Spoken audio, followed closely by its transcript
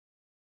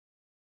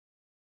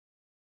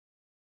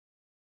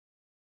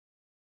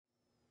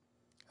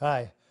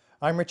Hi,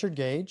 I'm Richard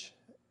Gage,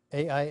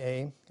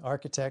 AIA,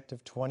 architect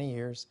of 20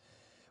 years,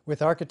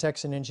 with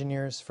Architects and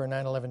Engineers for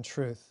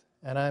 911Truth.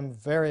 And I'm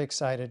very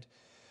excited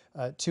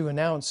to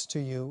announce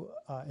to you,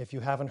 if you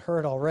haven't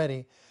heard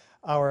already,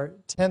 our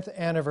 10th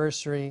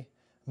anniversary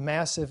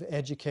massive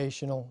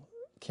educational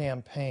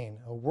campaign,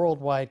 a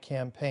worldwide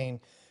campaign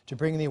to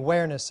bring the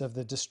awareness of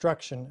the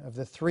destruction of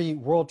the 3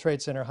 World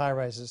Trade Center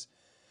high-rises,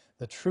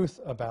 the truth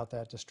about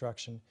that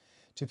destruction,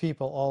 to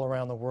people all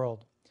around the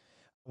world.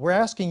 We're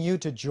asking you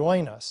to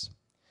join us.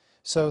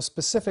 So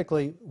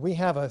specifically, we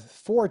have a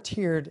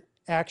 4-tiered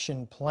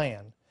action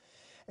plan,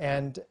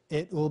 and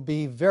it will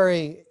be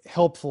very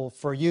helpful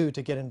for you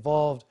to get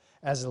involved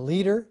as a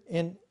leader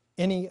in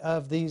any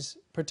of these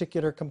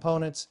particular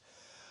components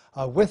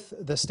with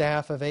the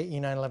staff of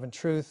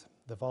AE911Truth,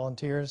 the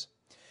volunteers,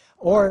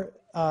 or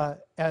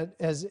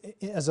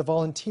as a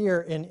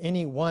volunteer in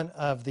any one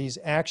of these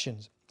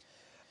actions.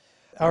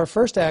 Our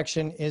first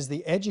action is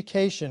the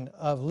education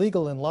of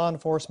legal and law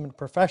enforcement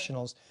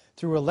professionals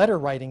through a letter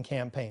writing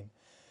campaign.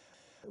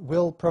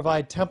 We'll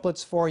provide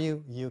templates for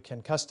you. You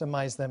can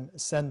customize them,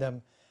 send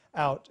them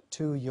out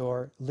to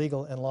your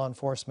legal and law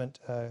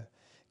enforcement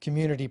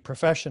community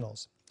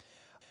professionals.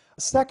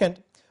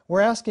 Second,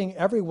 we're asking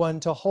everyone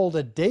to hold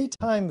a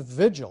daytime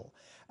vigil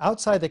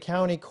outside the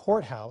county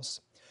courthouse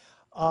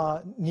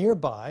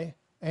nearby,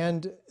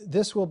 and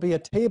this will be a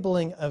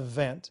tabling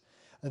event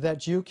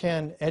that you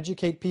can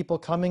educate people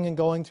coming and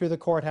going through the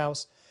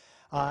courthouse.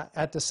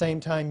 At the same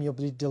time, you'll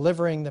be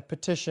delivering the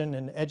petition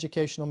and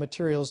educational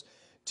materials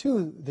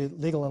to the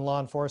legal and law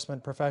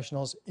enforcement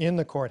professionals in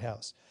the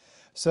courthouse.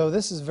 So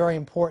this is a very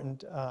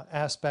important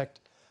aspect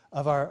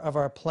of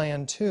our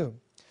plan too.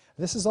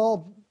 This is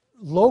all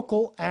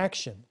local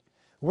action.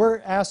 We're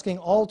asking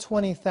all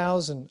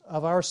 20,000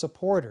 of our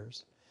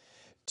supporters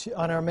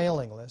on our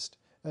mailing list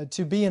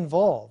to be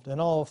involved,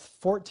 and all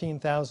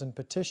 14,000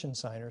 petition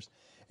signers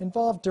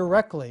involved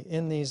directly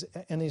in these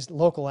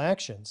local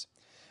actions.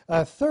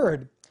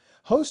 Third,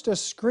 host a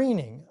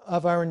screening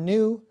of our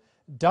new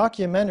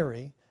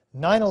documentary,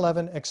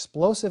 9/11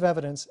 Explosive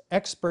Evidence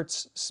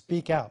Experts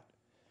Speak Out.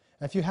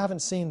 Now, if you haven't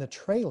seen the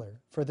trailer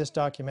for this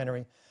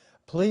documentary,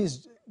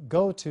 please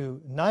go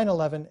to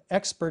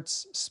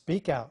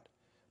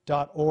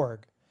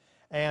 911expertsspeakout.org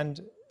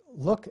and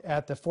look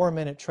at the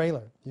 4-minute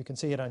trailer. You can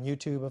see it on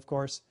YouTube, of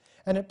course,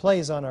 and it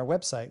plays on our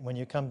website when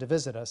you come to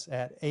visit us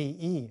at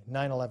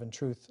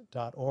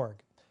AE911Truth.org.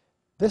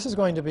 This is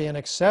going to be an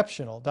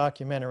exceptional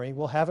documentary.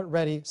 We'll have it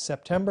ready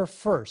September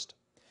 1st,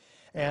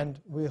 and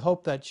we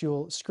hope that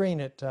you'll screen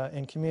it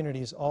in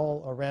communities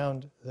all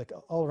around the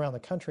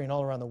country and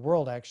all around the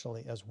world,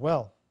 actually, as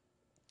well.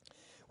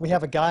 We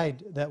have a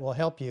guide that will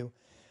help you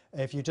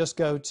if you just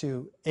go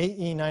to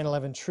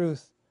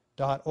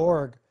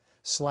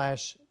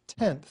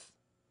AE911Truth.org/10th.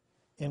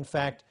 In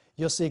fact,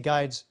 you'll see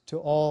guides to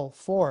all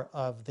 4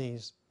 of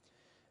these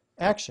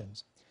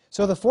actions.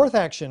 So the 4th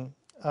action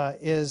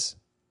is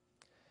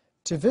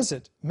to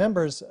visit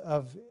members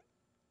of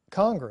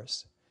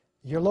Congress,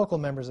 your local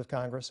members of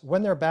Congress,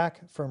 when they're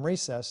back from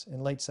recess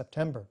in late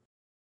September.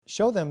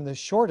 Show them the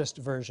shortest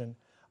version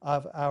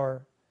of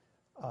our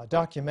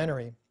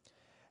documentary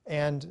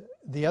and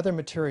the other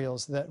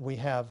materials that we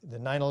have, the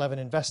 9/11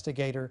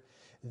 Investigator,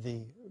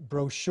 the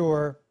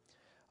brochure,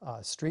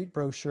 street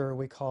brochure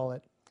we call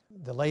it,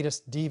 the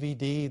latest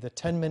DVD, the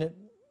 10-minute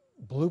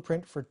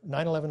blueprint for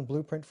 9/11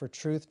 Blueprint for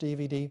Truth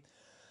DVD.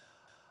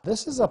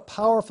 This is a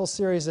powerful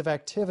series of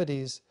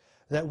activities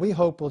that we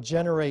hope will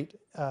generate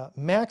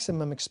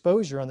maximum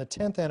exposure on the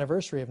 10th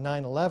anniversary of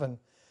 9/11,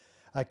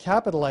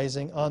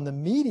 capitalizing on the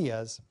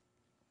media's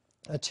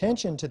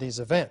attention to these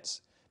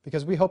events,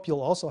 because we hope you'll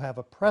also have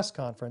a press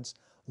conference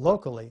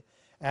locally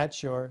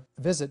at your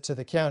visit to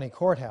the county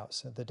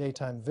courthouse at the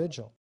daytime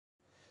vigil.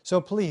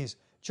 So please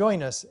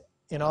join us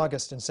in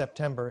August and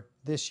September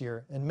this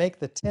year and make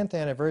the 10th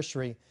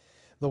anniversary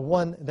the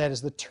one that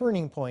is the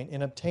turning point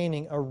in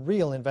obtaining a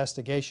real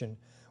investigation.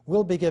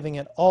 We'll be giving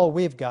it all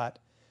we've got.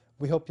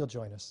 We hope you'll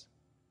join us.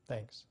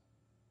 Thanks.